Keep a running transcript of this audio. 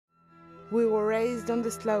We were raised on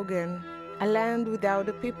the slogan, "A land without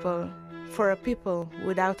a people, for a people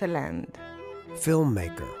without a land."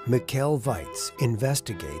 Filmmaker Michal Weits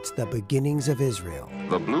investigates the beginnings of Israel.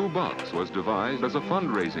 The Blue Box was devised as a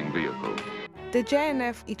fundraising vehicle. The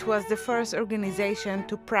JNF, it was the first organization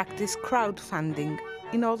to practice crowdfunding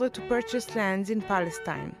in order to purchase lands in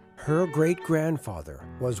Palestine. Her great-grandfather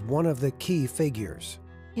was one of the key figures.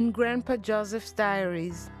 In Grandpa Joseph's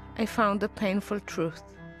diaries, I found a painful truth.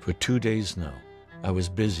 For 2 days now, I was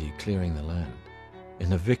busy clearing the land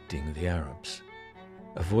and evicting the Arabs.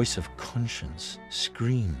 A voice of conscience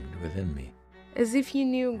screamed within me. As if you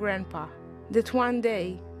knew, Grandpa, that one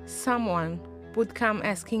day someone would come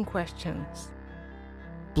asking questions.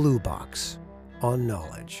 Blue Box on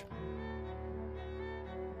Knowledge.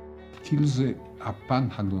 כאילו זה הפן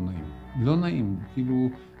הלא נעים. לא נעים, כאילו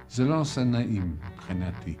זה לא עושה נעים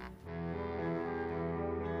מבחינתי.